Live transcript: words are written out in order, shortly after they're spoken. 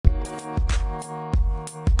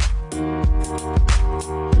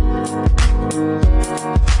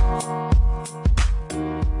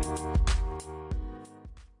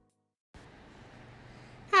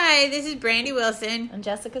Brandy Wilson. I'm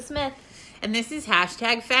Jessica Smith. And this is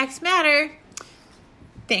Hashtag Facts Matter.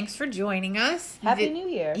 Thanks for joining us. Happy New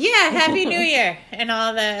Year. Yeah, Happy New Year. And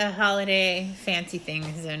all the holiday fancy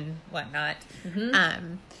things and whatnot.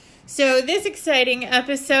 Mm-hmm. So this exciting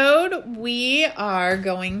episode, we are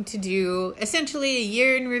going to do essentially a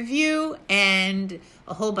year in review and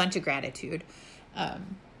a whole bunch of gratitude.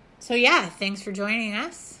 So yeah, thanks for joining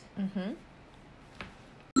us. Mm-hmm.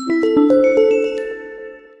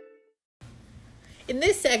 In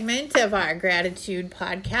this segment of our gratitude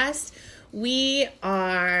podcast, we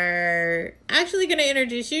are actually going to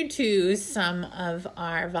introduce you to some of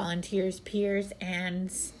our volunteers, peers, and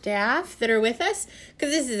staff that are with us,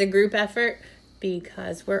 because this is a group effort,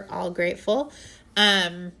 because we're all grateful.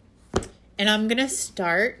 And I'm going to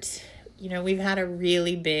start, we've had a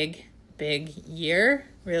really big year,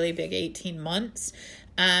 really big 18 months.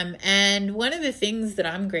 And one of the things that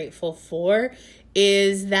I'm grateful for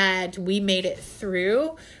is that we made it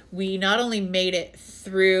through. We not only made it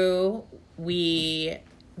through, we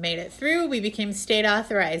became state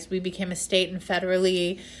authorized. We became a state and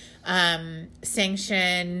federally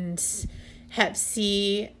sanctioned Hep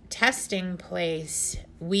C testing place.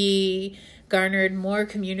 We garnered more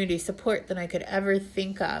community support than I could ever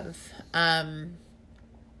think of. And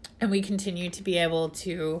we continue to be able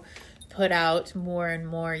to put out more and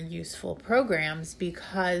more useful programs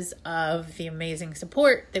because of the amazing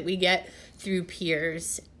support that we get through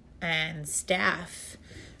peers and staff.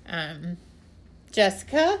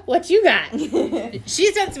 Jessica, what you got?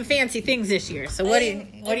 She's done some fancy things this year, so what do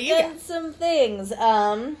you got? Some things.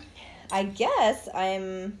 I guess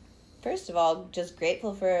I'm, first of all, just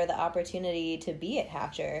grateful for the opportunity to be at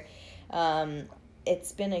HACHR.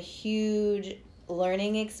 It's been a huge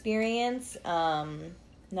learning experience,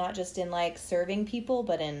 not just in serving people,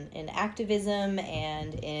 but in activism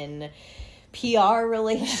and in PR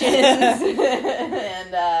relations.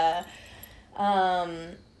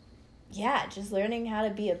 And just learning how to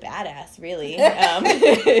be a badass, really.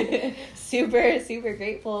 Super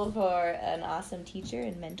grateful for an awesome teacher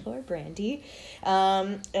and mentor, Brandy.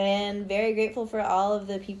 And very grateful for all of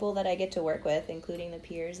the people that I get to work with, including the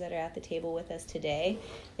peers that are at the table with us today.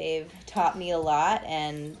 They've taught me a lot,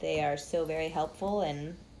 and they are so very helpful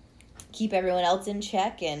and keep everyone else in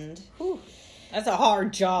check. And that's a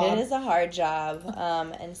hard job. It is a hard job.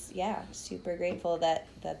 And super grateful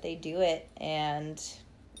that they do it and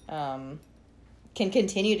can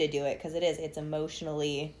continue to do it, because it's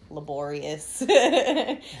emotionally laborious. So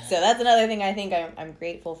that's another thing. I think I'm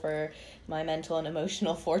grateful for my mental and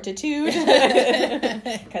emotional fortitude,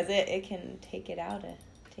 because it can take it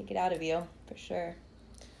out of you, for sure.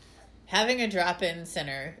 Having a drop-in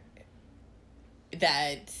center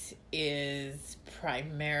that is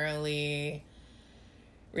primarily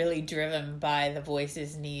really driven by the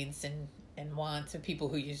voices, needs, and wants of people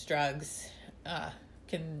who use drugs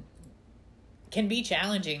can be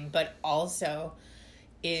challenging, but also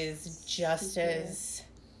is just as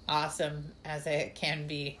awesome as it can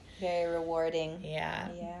be. Very rewarding. Yeah.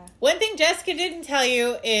 One thing Jessica didn't tell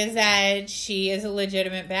you is that she is a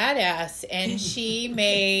legitimate badass, and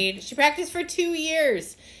she practiced for 2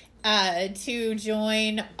 years to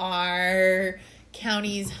join our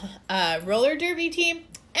county's roller derby team.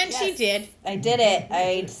 And yes, she did. I did it.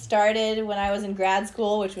 I started when I was in grad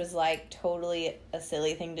school, which was totally a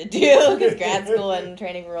silly thing to do, because grad school and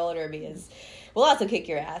training for roller derby will also kick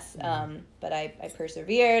your ass. But I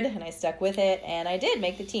persevered and I stuck with it, and I did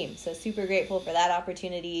make the team. So super grateful for that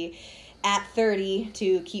opportunity at 30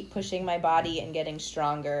 to keep pushing my body and getting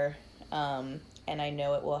stronger. And I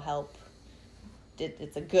know it will help.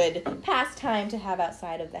 It's a good pastime to have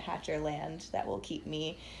outside of the HACHR land that will keep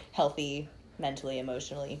me healthy, mentally,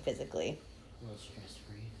 emotionally, physically. A little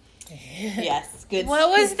stress-free. Yes, good. What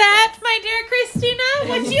was that, my dear Christina?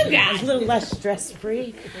 What you got? A little less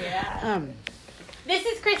stress-free. Yeah. This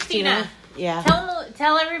is Christina. Yeah.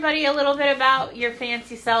 Tell everybody a little bit about your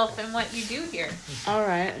fancy self and what you do here. All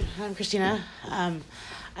right. I'm Christina.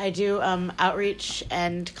 I do outreach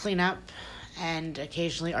and cleanup and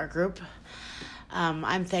occasionally art group.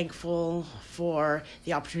 I'm thankful for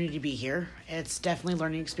the opportunity to be here. It's definitely a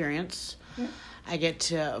learning experience. I get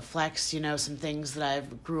to flex, some things that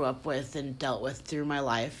I've grew up with and dealt with through my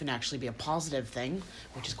life and actually be a positive thing,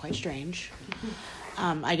 which is quite strange.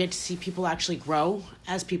 I get to see people actually grow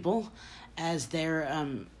as people, as they're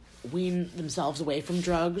wean themselves away from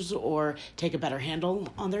drugs or take a better handle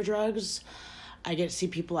on their drugs. I get to see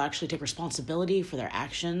people actually take responsibility for their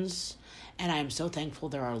actions. And I am so thankful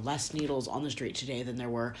there are less needles on the street today than there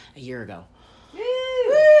were a year ago.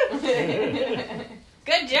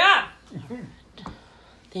 Good job.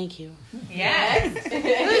 Thank you. Yes.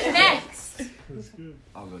 Who's next?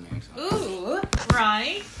 I'll go next. Ooh,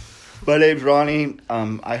 Ronnie. My name's Ronnie.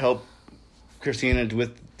 I help Christina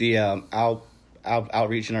with the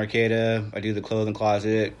outreach in Arcata. I do the clothing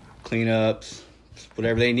closet, cleanups,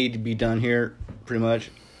 whatever they need to be done here, pretty much.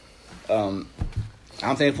 I'm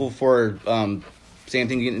thankful for same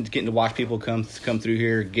thing, getting to watch people come through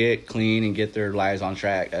here, get clean, and get their lives on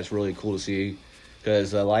track. That's really cool to see.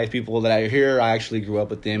 Because a lot of people that I hear, I actually grew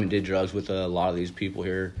up with them and did drugs with a lot of these people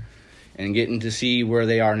here. And getting to see where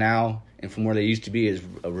they are now and from where they used to be is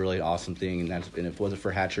a really awesome thing. And if it wasn't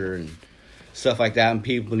for HACHR and stuff like that, and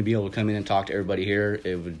people to be able to come in and talk to everybody here,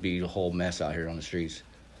 it would be a whole mess out here on the streets.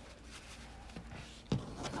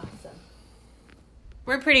 Awesome.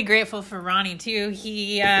 We're pretty grateful for Ronnie, too.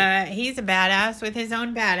 He's a badass with his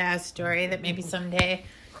own badass story that maybe someday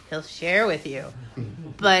he'll share with you.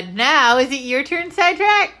 But now, is it your turn,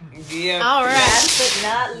 Sidetrack? Yeah. All right. Last but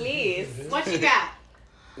not least. What you got?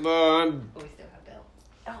 I'm Oh, we still have Bill.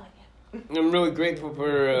 Oh, yeah. I'm really grateful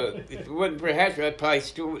for, if it wasn't for HACHR, I probably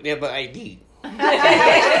still wouldn't have an ID. How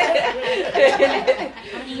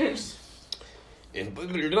many years? And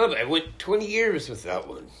believe it or not, I went 20 years without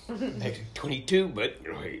one. Actually, 22, but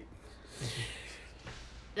right.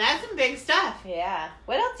 That's some big stuff. Yeah.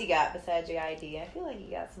 What else you got besides your ID? I feel like you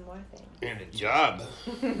got some more things. And a job.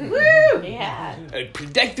 Woo! Yeah. A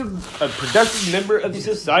productive member of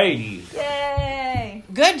society. Yay.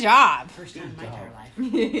 Good job. First time in my entire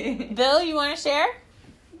life. Bill, you want to share?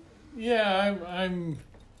 Yeah, I'm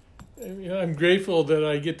grateful that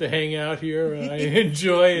I get to hang out here. I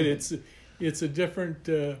enjoy it. It's a different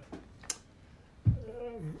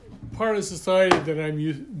part of society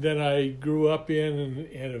that I grew up in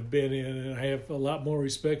and have been in, and I have a lot more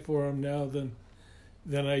respect for them now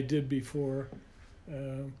than I did before.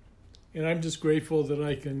 And I'm just grateful that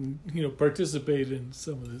I can participate in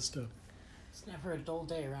some of this stuff. It's never a dull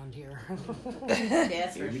day around here.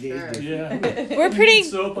 Yes, for sure. Yeah, We're pretty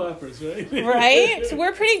soap operas, right? right.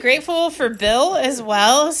 We're pretty grateful for Bill as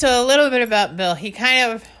well. So a little bit about Bill. He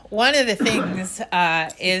kind of, one of the things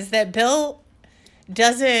is that Bill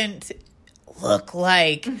doesn't look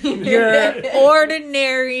like your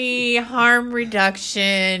ordinary harm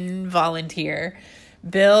reduction volunteer.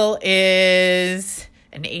 Bill is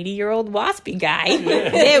an 80-year-old waspy guy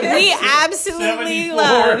that we absolutely 74.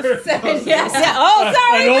 love.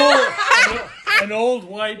 An old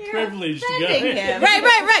white privileged guy.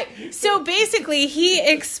 Right. So basically, he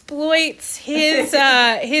exploits his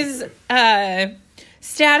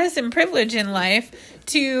status and privilege in life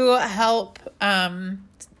to help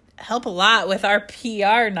a lot with our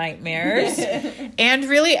PR nightmares and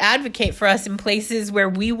really advocate for us in places where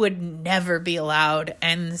we would never be allowed.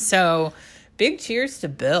 And so, big cheers to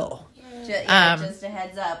Bill. Just a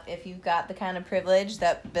heads up, if you've got the kind of privilege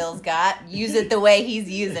that Bill's got, use it the way he's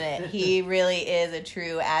using it. He really is a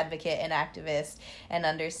true advocate and activist and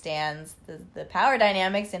understands the power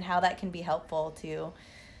dynamics and how that can be helpful to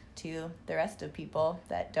the rest of people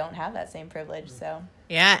that don't have that same privilege. So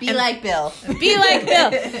Yeah. be like Bill. Be like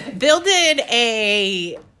Bill.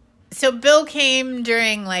 Bill came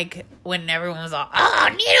during when everyone was all,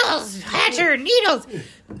 needles, HACHR, needles.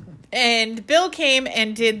 And Bill came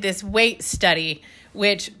and did this weight study,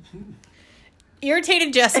 which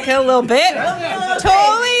irritated Jessica a little bit.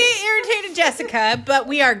 Totally irritated Jessica, but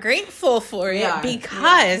we are grateful for it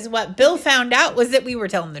because what Bill found out was that we were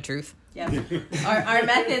telling the truth. Yes. Our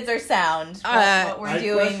methods are sound. What we're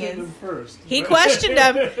doing is First. He questioned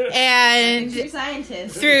them, and true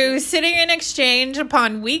scientists. through sitting in exchange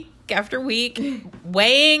upon week after week,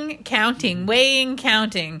 weighing, counting,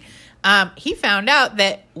 he found out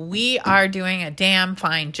that we are doing a damn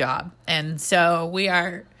fine job. And so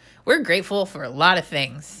we're grateful for a lot of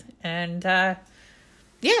things. And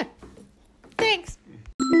thanks.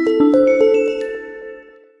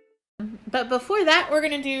 But before that, we're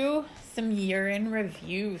going to do some year in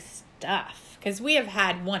review stuff, because we have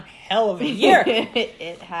had one hell of a year.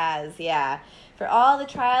 It has, yeah. For all the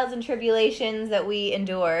trials and tribulations that we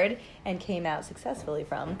endured and came out successfully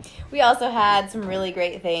from, we also had some really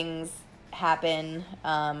great things happen,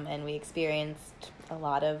 and we experienced a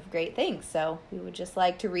lot of great things. So we would just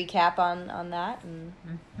like to recap on that.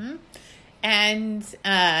 And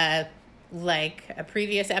like a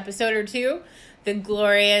previous episode or two, the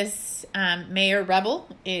glorious Mayor Rebel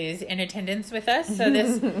is in attendance with us. So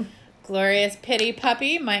this glorious pity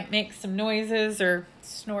puppy might make some noises or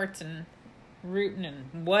snorts and rooting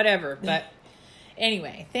and whatever. But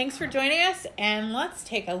anyway, thanks for joining us. And let's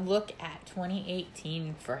take a look at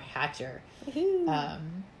 2018 for HACHR.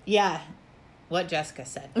 what Jessica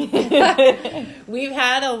said. We've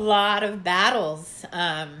had a lot of battles,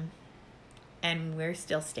 and we're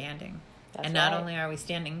still standing. That's and not right. only are we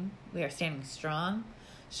are standing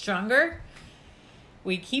stronger.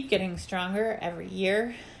 We keep getting stronger every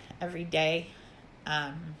year, every day.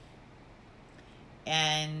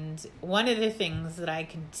 And one of the things that I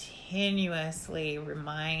continuously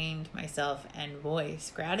remind myself and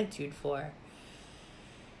voice gratitude for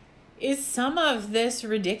is some of this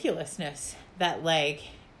ridiculousness that, like,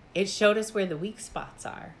 it showed us where the weak spots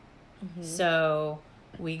are. Mm-hmm. So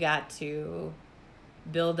we got to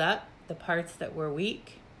build up the parts that were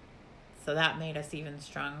weak. So that made us even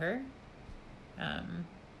stronger.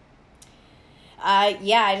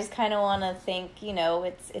 I just kind of want to think,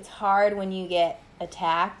 it's hard when you get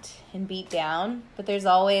attacked and beat down, but there's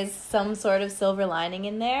always some sort of silver lining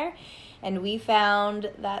in there. And we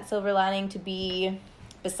found that silver lining to be,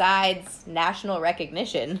 besides national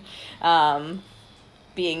recognition,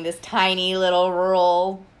 being this tiny little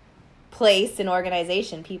rural place and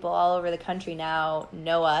organization, people all over the country now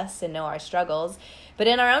know us and know our struggles. But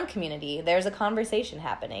in our own community, there's a conversation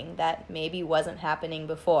happening that maybe wasn't happening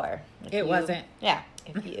before. It wasn't. Yeah.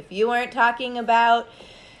 If you weren't talking about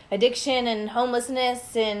addiction and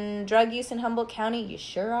homelessness and drug use in Humboldt County, you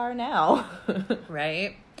sure are now.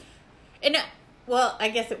 Right? And, well, I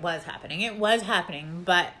guess it was happening. It was happening.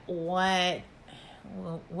 But what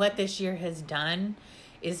this year has done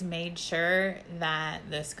is made sure that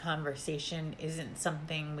this conversation isn't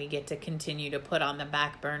something we get to continue to put on the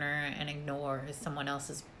back burner and ignore as someone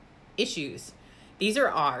else's issues. These are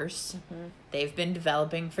ours. Mm-hmm. They've been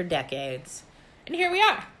developing for decades. And here we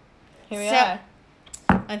are.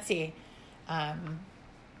 Let's see.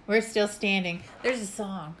 We're still standing. There's a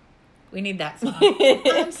song. We need that song.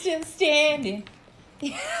 I'm still standing. I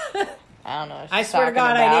don't know what I swear to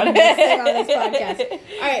God, I didn't sing on this podcast.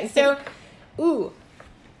 All right, so,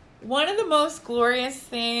 one of the most glorious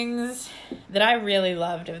things that I really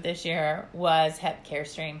loved of this year was HEP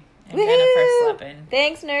Stream and Jennifer Sleppin.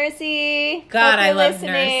 Thanks, Nursey. God, I love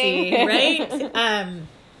Nursey, right?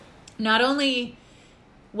 Not only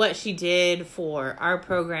what she did for our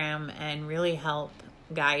program and really help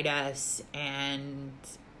guide us and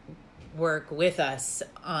work with us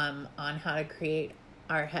on how to create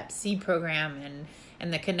our Hep C program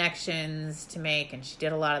and the connections to make. And she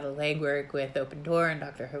did a lot of the legwork with Open Door and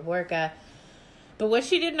Dr. Havorka. But what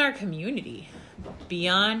she did in our community,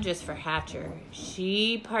 beyond just for HACHR,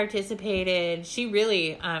 she participated. She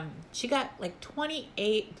really, she got like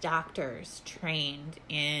 28 doctors trained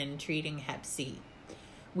in treating Hep C.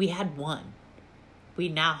 We had one. We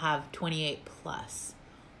now have 28 plus.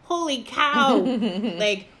 Holy cow.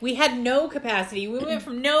 Like, we had no capacity. We went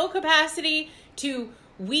from no capacity to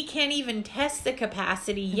we can't even test the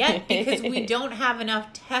capacity yet because we don't have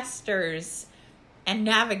enough testers and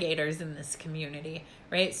navigators in this community,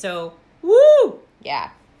 right? So, woo!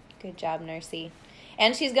 Yeah. Good job, Nursey.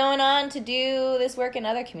 And she's going on to do this work in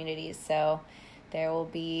other communities, so there will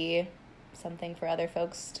be something for other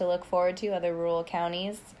folks to look forward to, other rural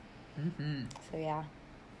counties. Mm-hmm. So, yeah.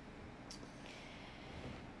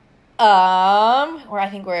 Or I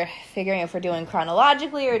think we're figuring if we're doing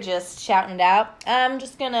chronologically or just shouting it out. I'm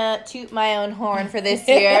just going to toot my own horn for this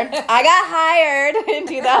year. I got hired in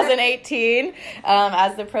 2018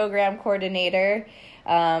 as the program coordinator,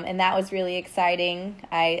 and that was really exciting.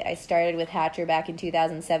 I started with HACHR back in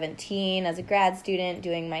 2017 as a grad student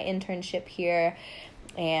doing my internship here,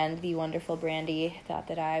 and the wonderful Brandy thought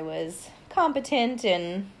that I was competent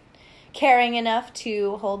and caring enough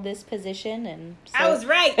to hold this position, and so, I was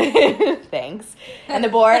right. Thanks. And the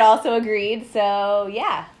board also agreed. So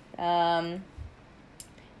yeah,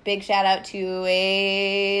 big shout out to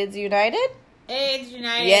AIDS United. AIDS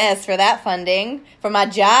United. Yes, for that funding for my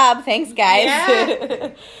job. Thanks, guys.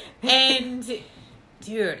 Yeah. And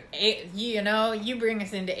dude, you bring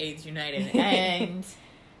us into AIDS United, and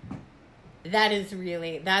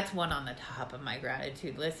that's one on the top of my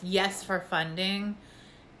gratitude list. Yes, for funding.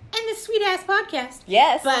 And this sweet-ass podcast.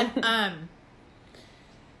 Yes. But,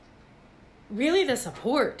 really the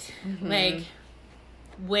support. Mm-hmm. Like,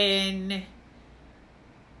 when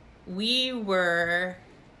we were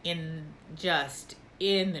in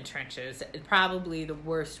the trenches, probably the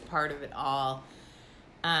worst part of it all,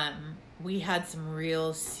 we had some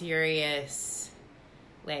real serious,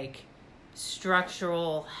 like,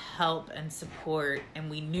 structural help and support, and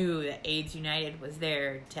we knew that AIDS United was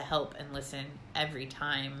there to help and listen every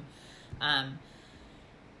time.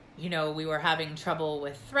 We were having trouble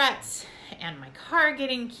with threats and my car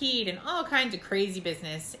getting keyed and all kinds of crazy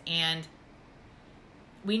business, and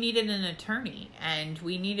we needed an attorney, and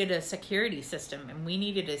we needed a security system, and we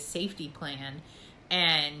needed a safety plan.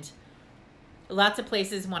 And lots of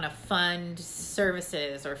places want to fund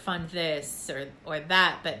services or fund this or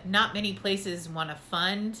that, but not many places want to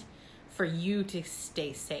fund for you to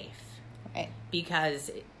stay safe. Right. Because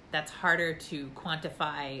that's harder to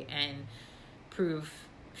quantify and prove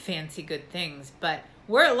fancy good things. But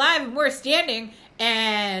we're alive and we're standing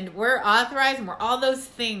and we're authorized and we're all those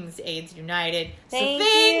things, AIDS United. Thank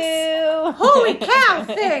thanks. you. Holy cow,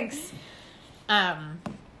 thanks.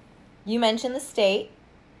 You mentioned the state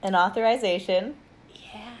and authorization.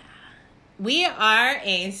 Yeah. We are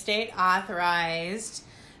a state authorized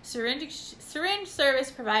syringe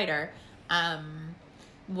service provider.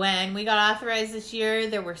 When we got authorized this year,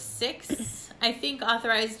 there were 6, I think,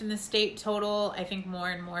 authorized in the state total. I think more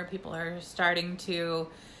and more people are starting to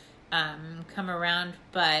come around,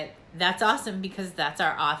 but that's awesome because that's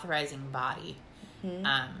our authorizing body.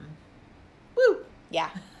 Mm-hmm. Woo! Yeah,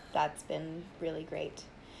 that's been really great.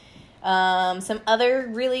 Some other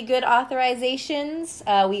really good authorizations.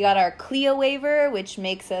 We got our CLIA waiver, which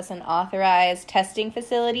makes us an authorized testing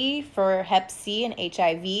facility for Hep C and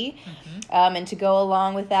HIV. Mm-hmm. And to go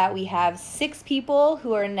along with that, we have 6 people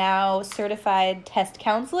who are now certified test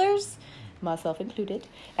counselors, myself included.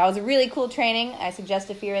 That was a really cool training. I suggest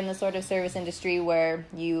if you're in the sort of service industry where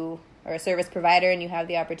you are a service provider and you have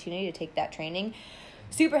the opportunity to take that training.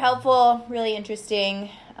 Super helpful, really interesting,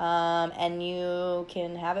 and you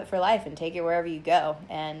can have it for life and take it wherever you go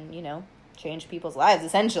and, change people's lives,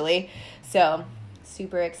 essentially. So,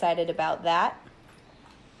 super excited about that.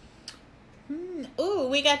 Ooh,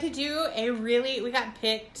 we got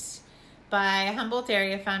picked by Humboldt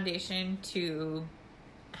Area Foundation to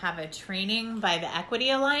have a training by the Equity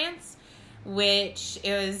Alliance, which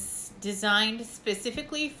is designed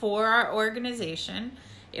specifically for our organization.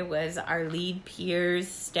 It was our lead peers,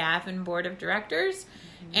 staff, and board of directors.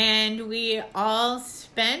 Mm-hmm. And we all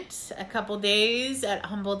spent a couple days at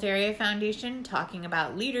Humboldt Area Foundation talking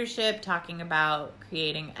about leadership, talking about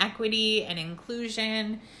creating equity and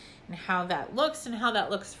inclusion, and how that looks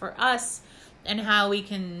for us, and how we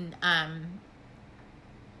can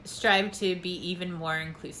strive to be even more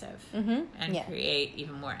inclusive and create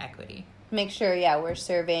even more equity. Make sure, we're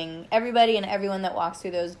serving everybody and everyone that walks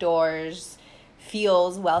through those doors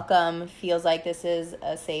feels welcome, feels like this is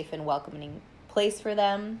a safe and welcoming place for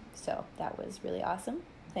them. So that was really awesome.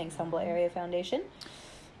 Thanks, Humboldt Area Foundation.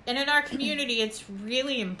 And in our community, it's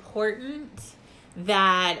really important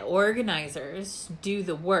that organizers do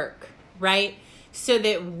the work, right? So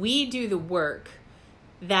that we do the work,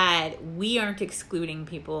 that we aren't excluding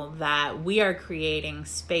people, that we are creating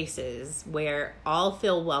spaces where all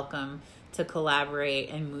feel welcome to collaborate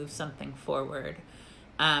and move something forward.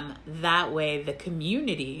 That way the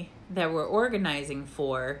community that we're organizing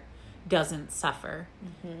for doesn't suffer.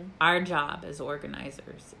 Mm-hmm. Our job as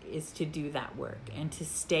organizers is to do that work and to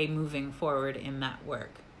stay moving forward in that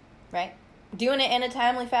work. Right. Doing it in a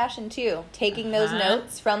timely fashion too. Taking those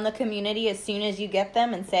notes from the community as soon as you get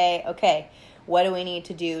them and say, okay, what do we need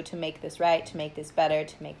to do to make this right, to make this better,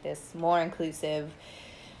 to make this more inclusive?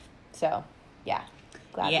 So,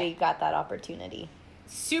 glad we got that opportunity.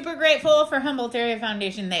 Super grateful for Humboldt Area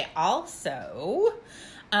Foundation. They also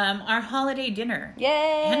our holiday dinner.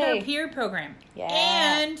 Yay! And our peer program. Yeah.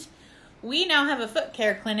 And we now have a foot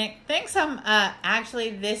care clinic. Thanks.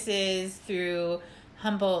 Actually, this is through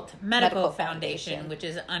Humboldt Medical Foundation, which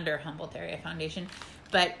is under Humboldt Area Foundation.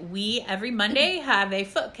 But we, every Monday, have a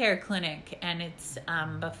foot care clinic. And it's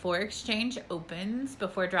before exchange opens,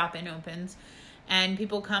 before drop-in opens. And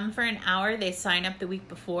people come for an hour. They sign up the week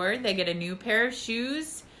before. They get a new pair of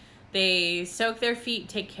shoes. They soak their feet,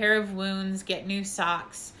 take care of wounds, get new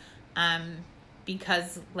socks.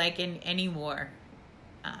 Because like in any war,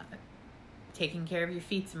 taking care of your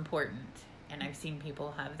feet's important. And I've seen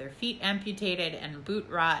people have their feet amputated and boot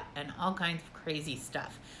rot and all kinds of crazy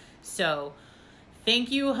stuff. So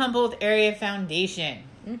thank you, Humboldt Area Foundation.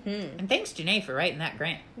 Mm-hmm. And thanks, Janae, for writing that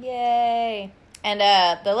grant. Yay. And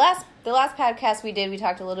the last podcast we did, we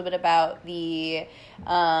talked a little bit about the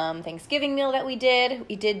Thanksgiving meal that we did.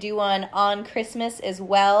 We did do one on Christmas as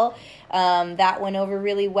well. That went over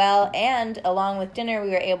really well. And along with dinner, we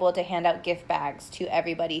were able to hand out gift bags to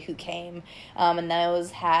everybody who came. And those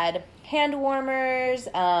had hand warmers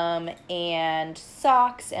and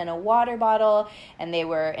socks and a water bottle. And they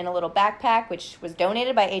were in a little backpack, which was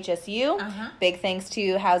donated by HSU. Uh-huh. Big thanks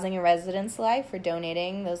to Housing and Residence Life for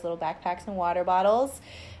donating those little backpacks and water bottles.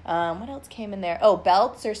 What else came in there? Oh,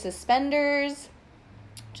 belts or suspenders.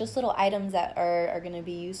 Just little items that are going to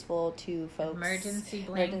be useful to folks. Emergency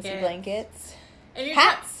blankets. And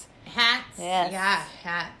hats. Hats. Yes. Yeah,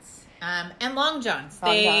 hats. And long johns.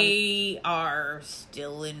 Long They are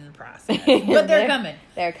still in process, but they're coming.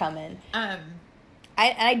 They're coming. Um,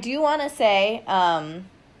 I do want to say,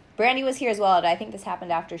 Brandy was here as well, and I think this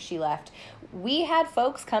happened after she left. We had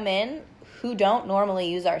folks come in who don't normally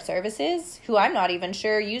use our services, who I'm not even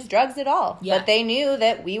sure use drugs at all. Yeah. But they knew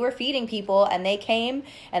that we were feeding people, and they came,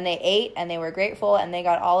 and they ate, and they were grateful, and they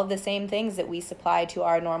got all of the same things that we supply to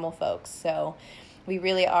our normal folks. So we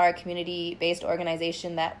really are a community-based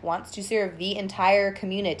organization that wants to serve the entire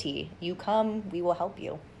community. You come, we will help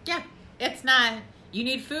you. yeah, it's not. You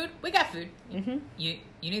need food, we got food. Mm-hmm. You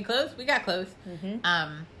need clothes, we got clothes.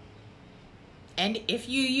 Mm-hmm. And if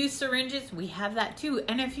you use syringes, we have that too.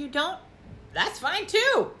 And if you don't, that's fine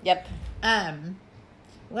too. Yep.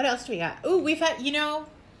 What else do we got? Oh, we've had,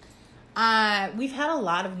 we've had a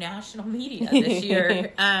lot of national media this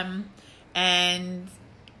year. And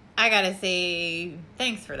I gotta say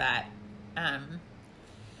thanks for that.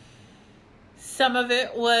 Some of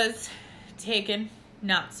it was taken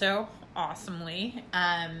not so awesomely.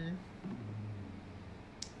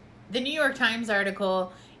 The New York Times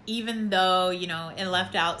article, even though, it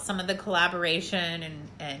left out some of the collaboration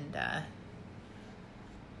and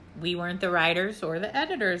we weren't the writers or the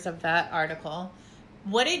editors of that article,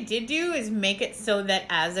 what it did do is make it so that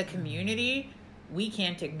as a community, we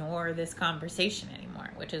can't ignore this conversation anymore,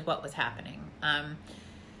 which is what was happening.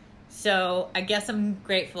 So I guess I'm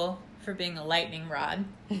grateful for being a lightning rod.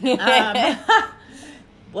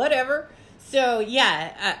 Whatever. So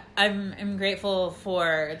yeah, I'm grateful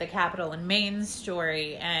for the Capital and Maine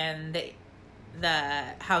story and the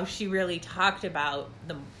how she really talked about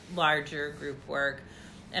the larger group work,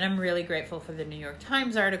 and I'm really grateful for the New York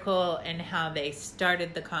Times article and how they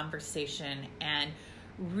started the conversation and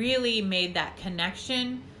really made that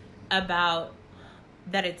connection about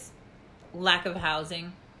that it's lack of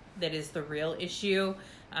housing that is the real issue.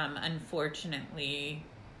 Unfortunately,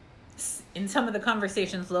 in some of the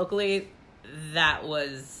conversations locally, that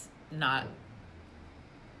was not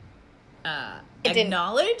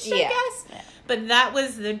acknowledged, I guess. Yeah. But that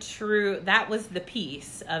was the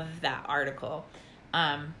piece of that article.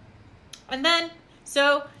 And then,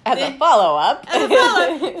 As a follow-up,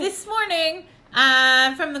 this morning,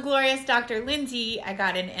 from the glorious Dr. Lindsay, I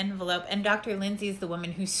got an envelope, and Dr. Lindsay is the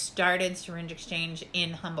woman who started Syringe Exchange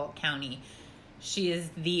in Humboldt County. She is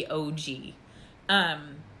the OG.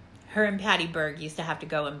 Her and Patty Berg used to have to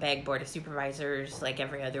go and beg Board of Supervisors like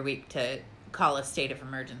every other week to call a state of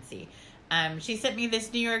emergency. She sent me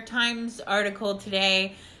this New York Times article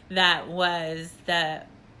today that was the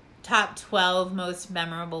top 12 most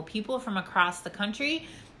memorable people from across the country.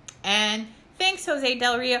 And thanks, Jose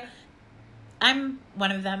Del Rio. I'm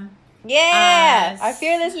one of them. Yeah, our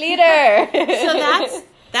fearless leader. So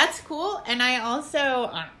that's cool. And I also,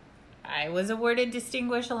 I was awarded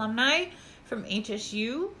Distinguished Alumni from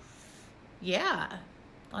HSU. Yeah,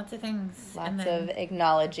 lots of things. Lots of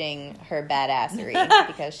acknowledging her badassery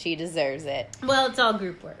because she deserves it. Well, it's all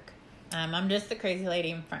group work. I'm just the crazy lady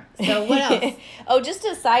in front. So what else? Just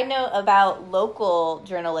a side note about local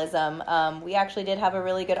journalism. We actually did have a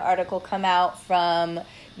really good article come out from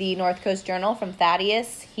the North Coast Journal from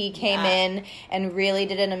Thaddeus. He came in and really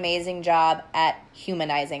did an amazing job at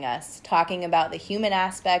humanizing us, talking about the human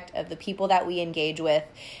aspect of the people that we engage with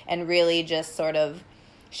and really just sort of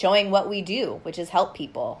showing what we do, which is help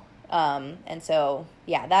people. And so,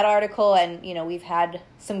 yeah, that article, and, we've had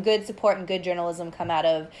some good support and good journalism come out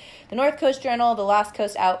of the North Coast Journal, the Lost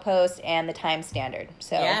Coast Outpost, and the Times Standard.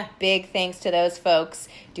 So big thanks to those folks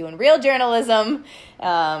doing real journalism.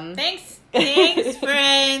 Thanks,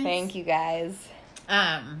 friends. Thank you, guys.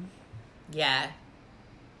 Yeah.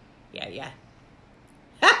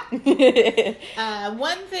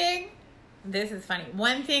 One thing, this is funny.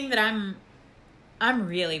 One thing that I'm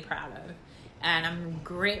really proud of, and I'm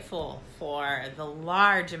grateful for the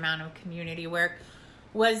large amount of community work,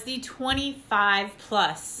 was the 25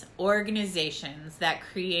 plus organizations that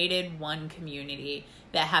created One Community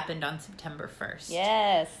that happened on September 1st.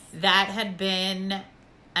 Yes. That had been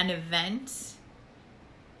an event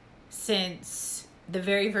since the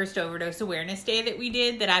very first overdose awareness day that we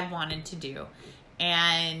did that I've wanted to do.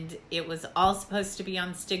 And it was all supposed to be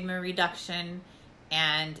on stigma reduction,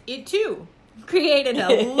 and it too created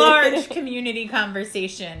a large community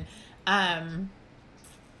conversation. But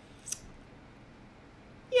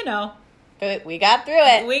we got through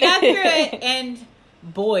it. And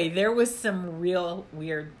boy, there was some real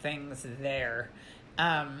weird things there.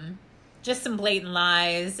 Just some blatant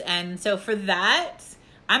lies. And so for that,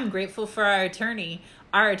 I'm grateful for our attorney.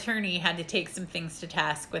 Our attorney had to take some things to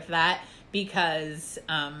task with that because,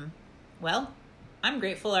 I'm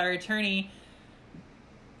grateful our attorney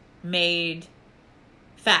made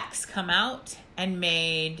facts come out and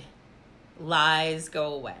made lies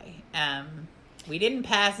go away. We didn't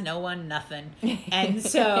pass no one nothing. And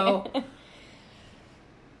so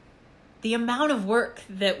the amount of work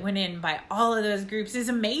that went in by all of those groups is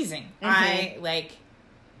amazing.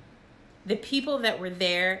 The people that were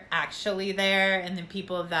there, actually there, and the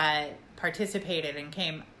people that participated and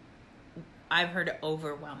came, I've heard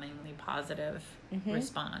overwhelmingly positive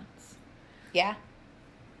response. Yeah.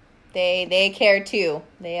 They care too.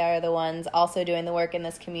 They are the ones also doing the work in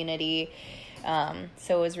this community.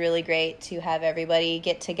 So it was really great to have everybody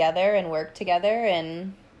get together and work together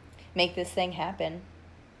and make this thing happen.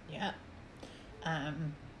 Yeah.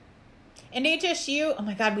 And HSU, oh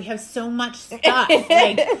my God, we have so much stuff.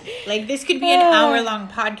 like this could be an hour-long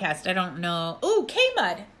podcast. I don't know. Oh,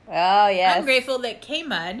 K-Mud. Oh, yes. I'm grateful that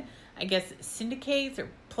K-Mud, I guess, syndicates or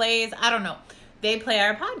plays, I don't know. They play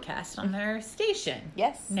our podcast on their station.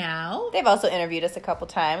 Yes. Now. They've also interviewed us a couple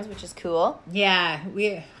times, which is cool. Yeah.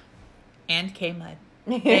 And K-Mud.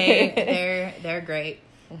 They're great.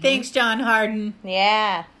 Thanks, John Harden.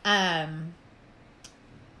 Yeah.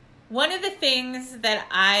 One of the things that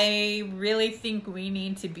I really think we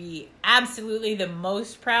need to be absolutely the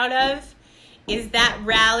most proud of is that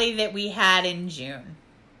rally that we had in June.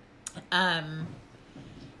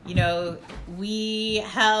 We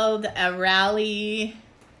held a rally,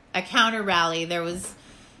 a counter rally. There was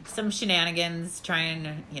some shenanigans trying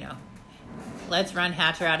to, let's run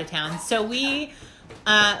HACHR out of town. So we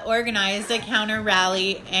organized a counter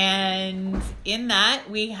rally, and in that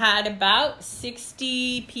we had about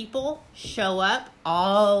 60 people show up,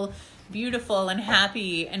 all beautiful and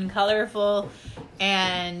happy and colorful,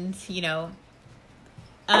 and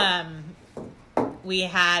we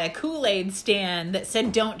had a Kool-Aid stand that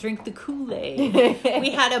said don't drink the Kool-Aid.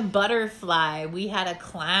 We had a butterfly, we had a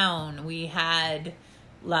clown, we had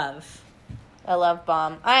love. A love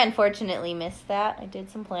bomb. I unfortunately missed that. I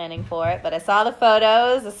did some planning for it, but I saw the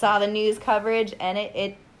photos, I saw the news coverage, and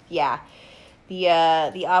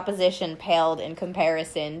the opposition paled in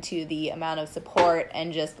comparison to the amount of support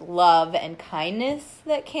and just love and kindness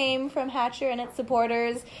that came from HACHR and its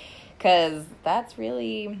supporters, because that's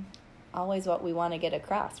really always what we want to get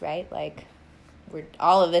across, right? Like,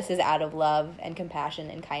 all of this is out of love and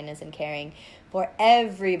compassion and kindness and caring for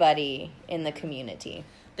everybody in the community.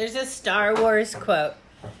 There's a Star Wars quote,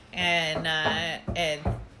 and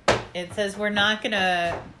it says, "We're not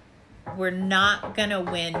gonna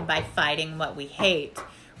win by fighting what we hate.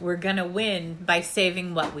 We're gonna win by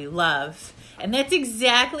saving what we love." And that's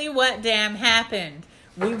exactly what damn happened.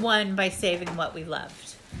 We won by saving what we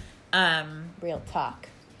loved. Real talk.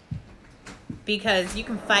 Because you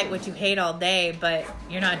can fight what you hate all day, but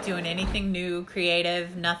you're not doing anything new,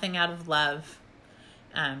 creative, nothing out of love.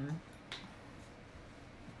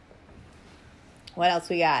 What else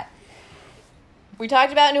we got? We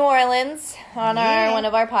talked about New Orleans on one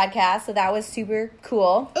of our podcasts, so that was super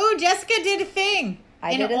cool. Oh, Jessica did a thing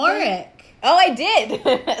in did a Oric. thing? Oh, I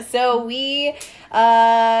did. So we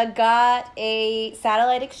got a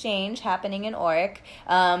satellite exchange happening in Oric.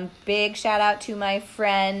 Big shout out to my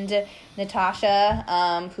friend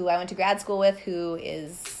Natasha, who I went to grad school with, who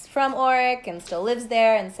is from Oric and still lives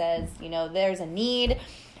there, and says, there's a need.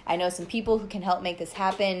 I know some people who can help make this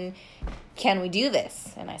happen. Can we do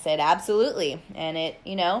this? And I said, absolutely. And it,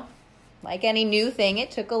 like any new thing, it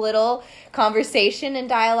took a little conversation and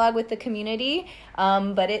dialogue with the community.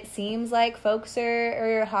 But it seems like folks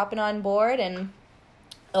are hopping on board, and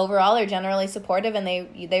overall are generally supportive, and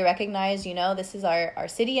they recognize, this is our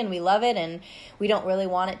city and we love it, and we don't really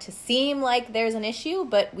want it to seem like there's an issue,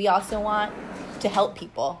 but we also want to help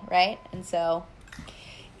people, right? And so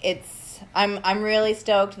I'm really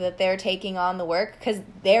stoked that they're taking on the work, because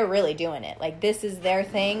they're really doing it. Like, this is their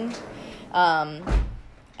thing.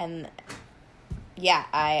 And yeah,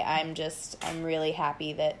 I'm really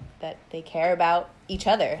happy that they care about each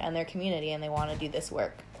other and their community, and they want to do this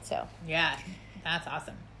work. So yeah, that's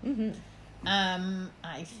awesome. Mm-hmm.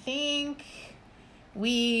 I think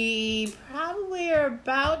we probably are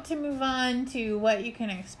about to move on to what you can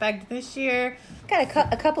expect this year.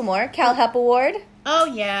 Got a couple more. Cal Hep Award. Oh,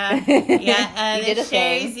 yeah. Yeah, You did the a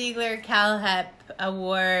Sherry thing. Ziegler Cal Hep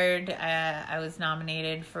Award. I was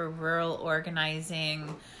nominated for rural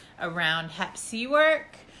organizing around Hep C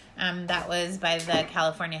work. That was by the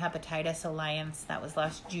California Hepatitis Alliance. That was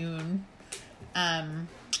last June.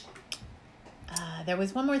 There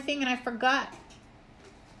was one more thing, and I forgot.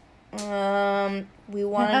 We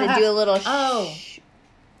wanted to do a little...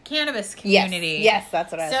 cannabis community. Yes,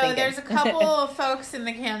 that's what I was thinking. So there's a couple of folks in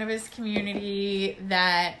the cannabis community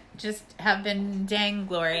that just have been dang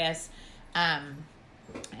glorious.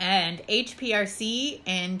 And HPRC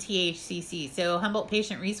and THCC, so Humboldt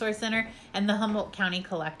Patient Resource Center and the Humboldt County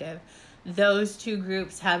Collective. Those two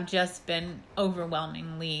groups have just been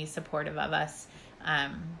overwhelmingly supportive of us.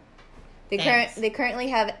 They currently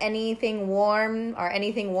have anything warm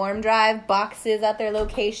drive boxes at their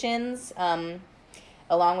locations,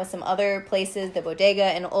 along with some other places, the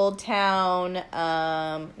Bodega in Old Town.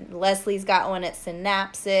 Leslie's got one at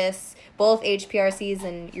Synapsis, both HPRCs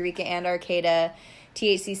in Eureka and Arcata,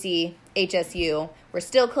 THCC, HSU. We're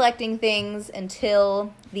still collecting things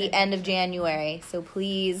until the end of January. So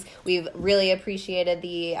please, we've really appreciated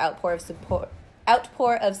the outpour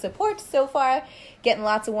of support so far. Getting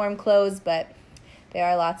lots of warm clothes, but there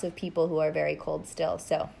are lots of people who are very cold still.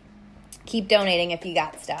 So keep donating if you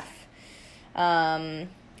got stuff. And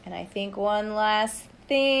I think two last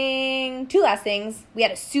things. We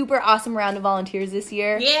had a super awesome round of volunteers this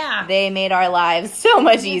year. Yeah. They made our lives so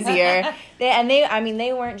much easier.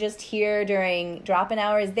 They weren't just here during drop-in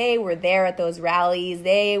hours. They were there at those rallies.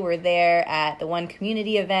 They were there at the one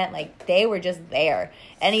community event. Like, they were just there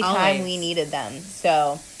anytime Always. we needed them.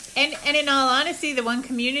 So, And in all honesty, the one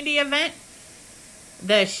community event,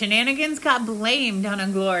 the shenanigans got blamed on a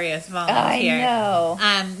glorious volunteer. I know.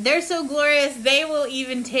 They're so glorious, they will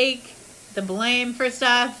even take the blame for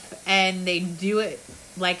stuff, and they do it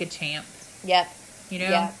like a champ. Yep. You know?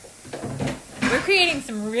 Yep. We're creating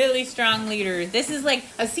some really strong leaders. This is like,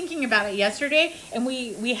 I was thinking about it yesterday, and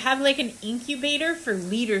we have like an incubator for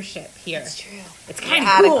leadership here. It's true. It's kind of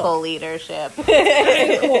Radical cool. leadership.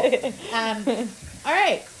 All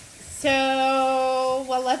right. So,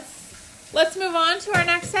 well, let's move on to our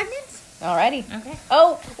next segment. Alrighty. Okay.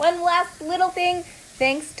 Oh, one last little thing.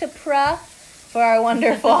 Thanks to PRA for our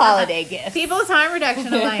wonderful holiday gift. People's Harm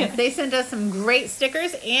Reduction Alliance. They sent us some great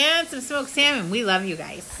stickers and some smoked salmon. We love you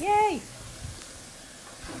guys. Yay.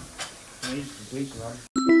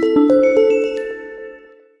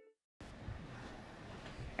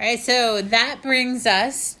 All right, so that brings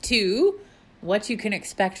us to what you can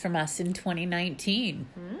expect from us in 2019.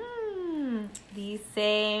 The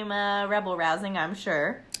same rebel rousing, I'm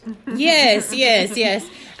sure. Yes.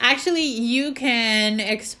 Actually, you can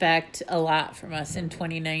expect a lot from us in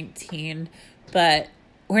 2019, but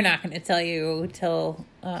we're not going to tell you till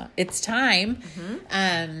it's time.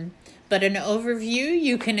 But an overview,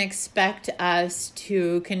 you can expect us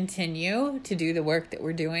to continue to do the work that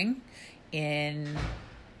we're doing in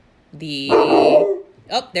the... Oh,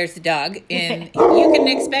 there's the dog. And you can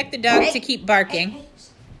expect the dog to keep barking.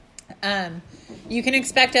 You can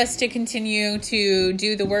expect us to continue to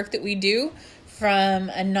do the work that we do from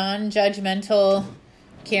a non-judgmental,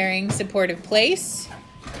 caring, supportive place.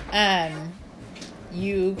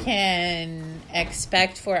 You can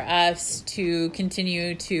expect for us to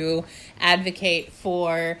continue to advocate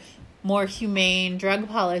for more humane drug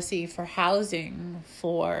policy, for housing,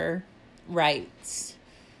 for rights.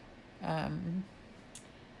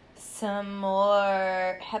 Some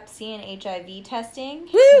more Hep C and HIV testing.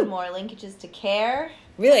 Woo! Some more linkages to care.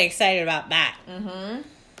 Really excited about that.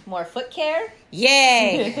 More foot care.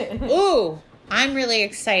 Yay! Ooh, I'm really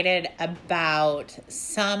excited about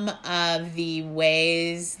some of the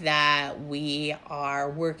ways that we are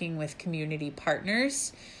working with community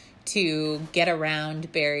partners to get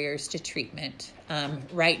around barriers to treatment.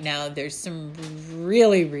 Right now, there's some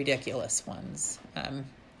really ridiculous ones.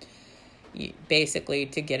 Basically,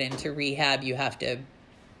 to get into rehab, you have to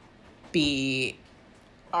be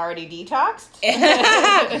Already detoxed?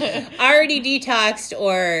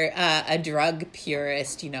 or a drug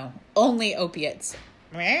purist, only opiates.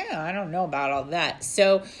 I don't know about all that.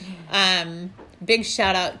 So, big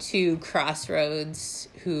shout out to Crossroads,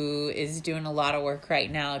 who is doing a lot of work right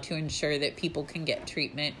now to ensure that people can get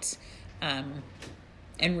treatment, and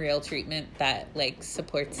real treatment that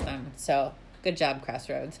supports them. So, good job,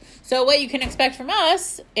 Crossroads. So what you can expect from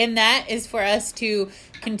us in that is for us to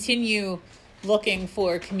continue looking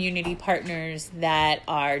for community partners that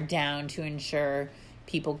are down to ensure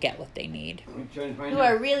people get what they need. Who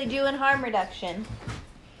are really doing harm reduction.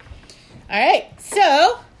 All right,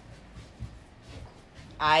 so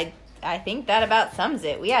I think that about sums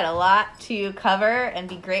it. We had a lot to cover and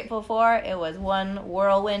be grateful for. It was one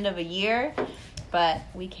whirlwind of a year, but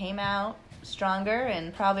we came out stronger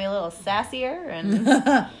and probably a little sassier, and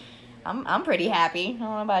I'm pretty happy. I don't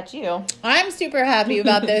know about you. I'm super happy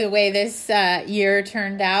about the way this year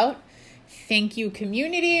turned out. Thank you,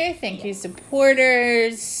 community. Thank you,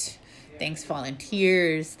 supporters. Thanks,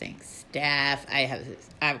 volunteers. Thanks, staff.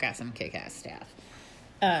 I've got some kick-ass staff.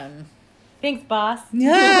 Thanks, boss.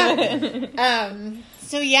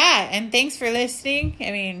 So yeah, and thanks for listening.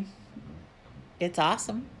 I mean, it's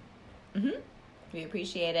awesome. We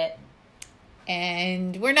appreciate it.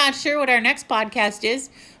 And we're not sure what our next podcast is,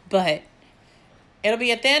 but it'll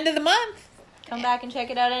be at the end of the month. Come back and check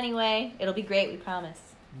it out anyway. It'll be great, we promise.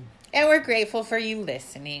 And we're grateful for you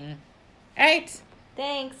listening. All right.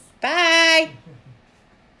 Thanks. Bye.